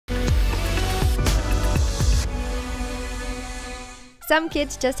Some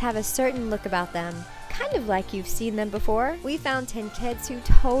kids just have a certain look about them, kind of like you've seen them before. We found 10 kids who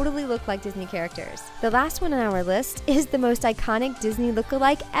totally look like Disney characters. The last one on our list is the most iconic Disney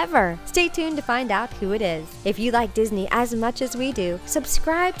lookalike ever. Stay tuned to find out who it is. If you like Disney as much as we do,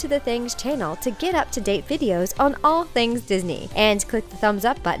 subscribe to the Things channel to get up-to-date videos on all things Disney. And click the thumbs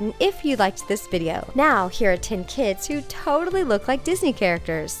up button if you liked this video. Now, here are 10 kids who totally look like Disney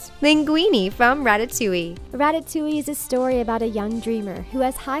characters. Linguini from Ratatouille. Ratatouille is a story about a young dreamer who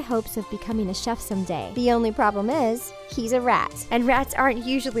has high hopes of becoming a chef someday. The only problem is, he's a rat. And rats aren't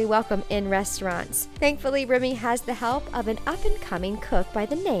usually welcome in restaurants. Thankfully, Remy has the help of an up-and-coming cook by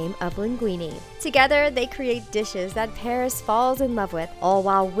the name of Linguini. Together, they create dishes that Paris falls in love with, all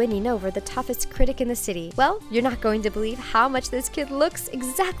while winning over the toughest critic in the city. Well, you're not going to believe how much this kid looks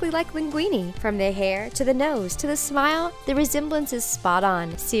exactly like Linguini. From the hair, to the nose, to the smile, the resemblance is spot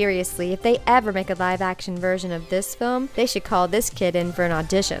on. Seriously, if they ever make a live-action version of this film, they should call this kid in for an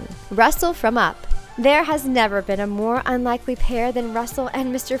audition. Russell from Up. There has never been a more unlikely pair than Russell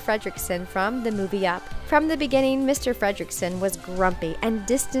and Mr. Fredricksen from the movie Up. From the beginning, Mr. Fredricksen was grumpy and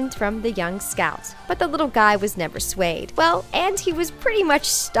distant from the young scout, but the little guy was never swayed. Well, and he was pretty much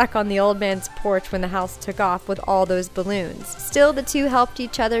stuck on the old man's porch when the house took off with all those balloons. Still, the two helped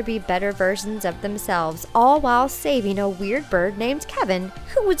each other be better versions of themselves, all while saving a weird bird named Kevin,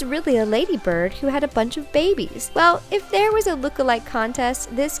 who was really a ladybird who had a bunch of babies. Well, if there was a look-alike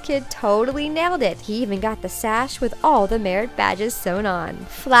contest, this kid totally nailed it. He even got the sash with all the merit badges sewn on.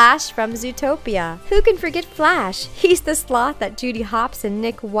 Flash from Zootopia. Who can forget Flash? He's the sloth that Judy Hopps and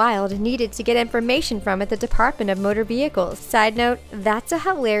Nick Wilde needed to get information from at the Department of Motor Vehicles. Side note, that's a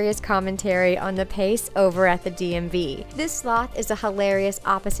hilarious commentary on the pace over at the DMV. This sloth is a hilarious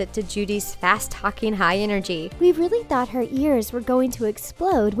opposite to Judy's fast-talking high energy. We really thought her ears were going to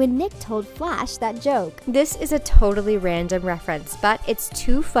explode when Nick told Flash that joke. This is a totally random reference, but it's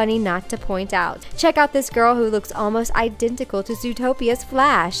too funny not to point out. Check out this girl who looks almost identical to Zootopia's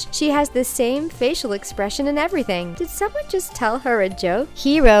Flash. She has the same facial expression and everything. Did someone just tell her a joke?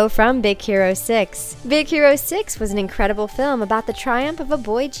 Hiro from Big Hero 6. Big Hero 6 was an incredible film about the triumph of a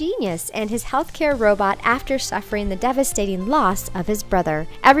boy genius and his healthcare robot after suffering the devastating loss of his brother.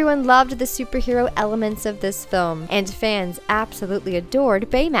 Everyone loved the superhero elements of this film, and fans absolutely adored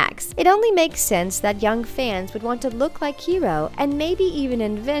Baymax. It only makes sense that young fans would want to look like Hiro and maybe even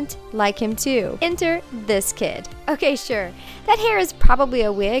invent like him too. Enter this kid. Okay, sure, that hair is probably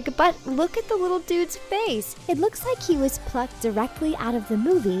a wig, but look at the little dude's face. It looks like he was plucked directly out of the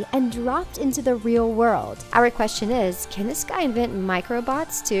movie and dropped into the real world. Our question is, can this guy invent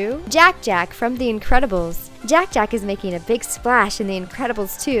microbots too? Jack from The Incredibles. Jack is making a big splash in The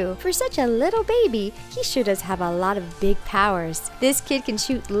Incredibles too. For such a little baby, he sure does have a lot of big powers. This kid can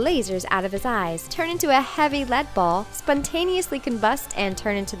shoot lasers out of his eyes, turn into a heavy lead ball, spontaneously combust, and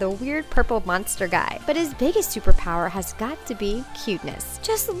turn into the weird purple monster guy. But his biggest superpower has got to be cuteness.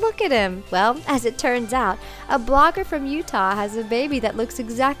 Just look at him. Well, as it turns out, a blogger from Utah has a baby that looks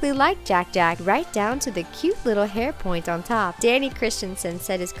exactly like Jack, right down to the cute little hair point on top. Danny Christensen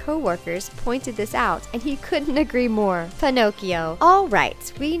said his co-workers pointed this out, and he couldn't agree more. Pinocchio.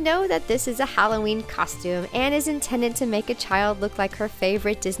 Alright, we know that this is a Halloween costume and is intended to make a child look like her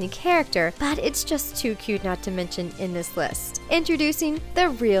favorite Disney character, but it's just too cute not to mention in this list. Introducing the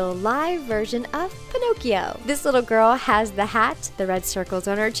real live version of Pinocchio. This little girl has the hat, the red circles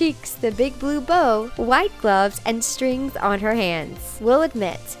on her cheeks, the big blue bow, white gloves, and strings on her hands. We'll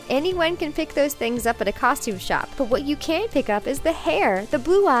admit, anyone can pick those things up at a costume shop, but what you can't pick up is the hair, the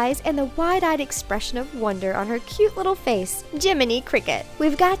blue eyes, and the wide-eyed expression of wonder on her cute little face. Jiminy Cricket.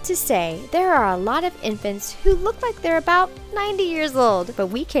 We've got to say, there are a lot of infants who look like they're about 90 years old, but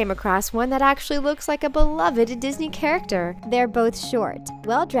we came across one that actually looks like a beloved Disney character. They're both short,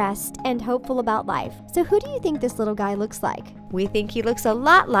 well-dressed, and hopeful about life. So who do you think this little guy looks like? We think he looks a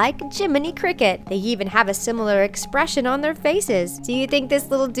lot like Jiminy Cricket. They even have a similar expression on their faces. Do you think this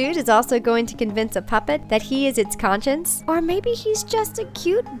little dude is also going to convince a puppet that he is its conscience? Or maybe he's just a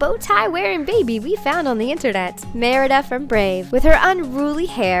cute bow tie wearing baby we found on the internet. Merida from Brave. With her unruly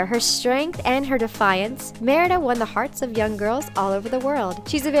hair, her strength, and her defiance, Merida won the hearts of young girls all over the world.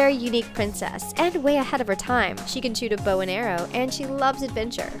 She's a very unique princess and way ahead of her time. She can shoot a bow and arrow, and she loves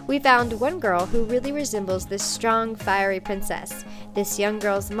adventure. We found one girl who really resembles this strong, fiery princess. princess. This young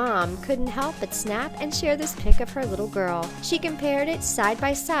girl's mom couldn't help but snap and share this pic of her little girl. She compared it side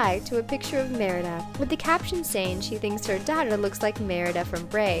by side to a picture of Merida, with the caption saying she thinks her daughter looks like Merida from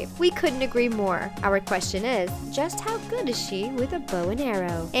Brave. We couldn't agree more. Our question is, just how good is she with a bow and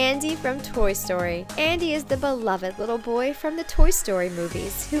arrow? Andy from Toy Story. Andy is the beloved little boy from the Toy Story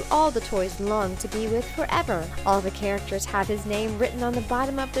movies, who all the toys long to be with forever. All the characters have his name written on the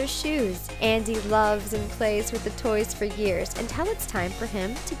bottom of their shoes. Andy loves and plays with the toys for years until it's time for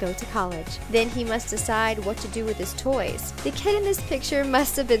him to go to college. Then he must decide what to do with his toys. The kid in this picture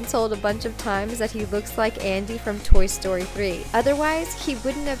must have been told a bunch of times that he looks like Andy from Toy Story 3. Otherwise, he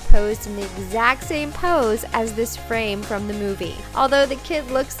wouldn't have posed in the exact same pose as this frame from the movie. Although the kid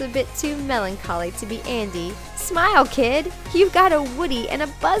looks a bit too melancholy to be Andy. Smile, kid! You've got a Woody and a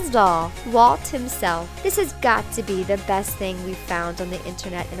Buzz doll! Walt himself. This has got to be the best thing we've found on the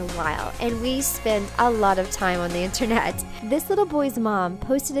internet in a while, and we spend a lot of time on the internet. This little boy's mom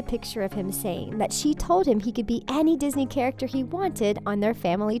posted a picture of him saying that she told him he could be any Disney character he wanted on their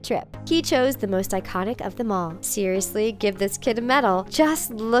family trip. He chose the most iconic of them all. Seriously, give this kid a medal.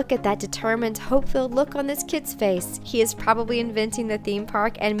 Just look at that determined, hope-filled look on this kid's face. He is probably inventing the theme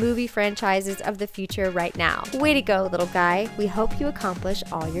park and movie franchises of the future right now. Way to go, little guy. We hope you accomplish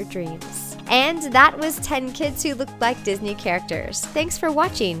all your dreams. And that was 10 kids who look like Disney characters. Thanks for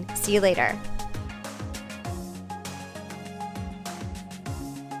watching. See you later.